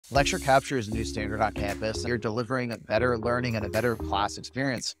Lecture capture is a new standard on campus. You're delivering a better learning and a better class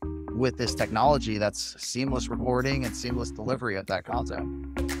experience with this technology that's seamless recording and seamless delivery of that content.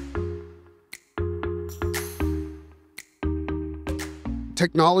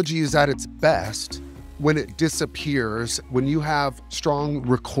 Technology is at its best when it disappears. When you have strong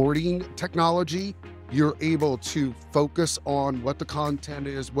recording technology, you're able to focus on what the content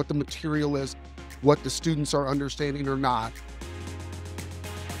is, what the material is, what the students are understanding or not.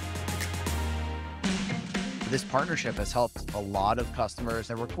 This partnership has helped a lot of customers.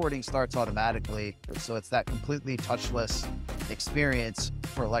 The recording starts automatically, so it's that completely touchless experience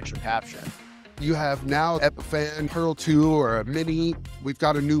for lecture capture. You have now Epiphan Pearl 2 or a Mini. We've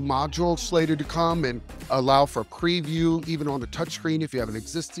got a new module slated to come and allow for preview even on the touchscreen if you have an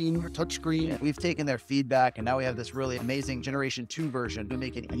existing touchscreen. Yeah, we've taken their feedback and now we have this really amazing Generation 2 version to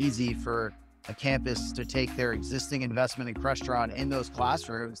make it easy for a campus to take their existing investment in Crestron in those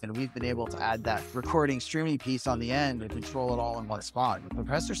classrooms, and we've been able to add that recording streaming piece on the end and control it all in one spot. The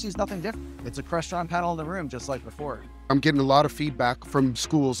professor sees nothing different. It's a Crestron panel in the room just like before. I'm getting a lot of feedback from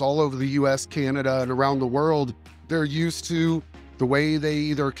schools all over the US, Canada, and around the world. They're used to the way they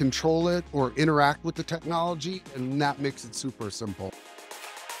either control it or interact with the technology, and that makes it super simple.